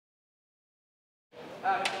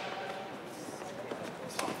Chad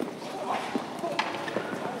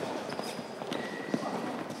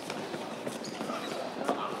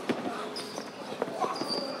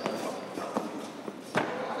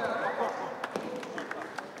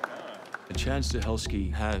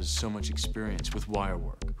Stahelski has so much experience with wire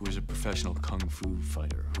work, who is a professional kung fu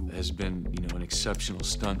fighter, who has been, an exceptional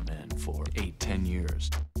stuntman for 8-10 years.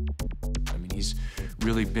 I mean, he's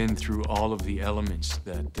really been through all of the elements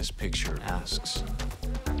that this picture asks.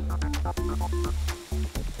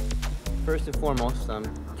 First and foremost, I'm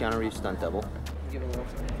Keanu Reeves' stunt double. Give it a little.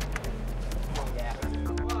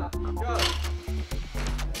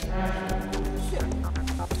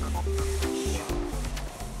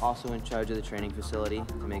 Also in charge of the training facility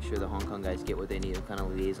to make sure the Hong Kong guys get what they need, a kind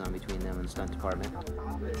of liaison between them and the stunt department.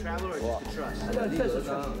 The traveler or just the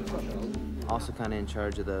trust? Also kind of in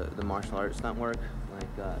charge of the martial arts stunt work, like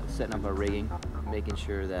setting up our rigging, making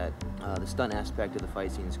sure that the stunt aspect of the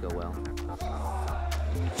fight scenes go well.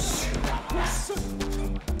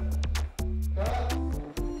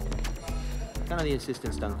 Kind of the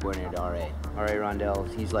assistant stunt coordinator to R.A. R.A. Rondell,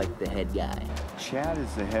 he's like the head guy. Chad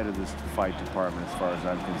is the head of this fight department as far as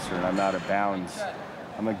I'm concerned. I'm out of bounds.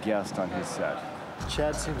 I'm a guest on his set.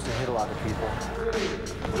 Chad seems to hit a lot of people.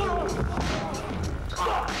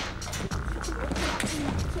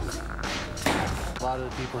 A lot of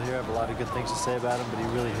the people here have a lot of good things to say about him, but he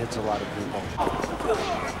really hits a lot of people.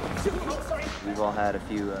 We've all had a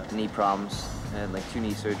few knee problems. I had like 2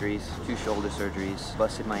 knee surgeries, 2 shoulder surgeries,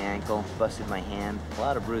 busted my ankle, busted my hand, a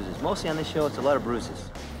lot of bruises. Mostly on this show, it's a lot of bruises.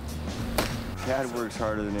 Chad works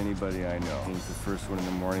harder than anybody I know. He's the first one in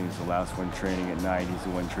the morning, he's the last one training at night, he's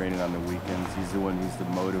the one training on the weekends, he's the one who's the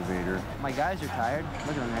motivator. My guys are tired.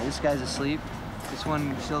 Look at him there. This guy's asleep. This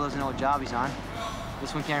one still doesn't know what job he's on.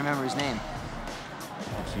 This one can't remember his name.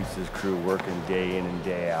 He keeps his crew working day in and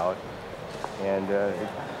day out, and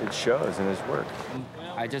it shows in his work.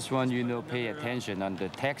 I just want you to pay attention on the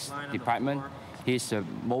tax department. He's the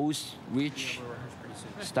most rich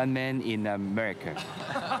stuntman in America.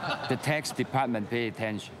 The tax department pay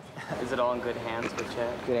attention. Is it all in good hands with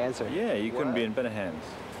Chad? Good answer. Yeah, you couldn't be in better hands.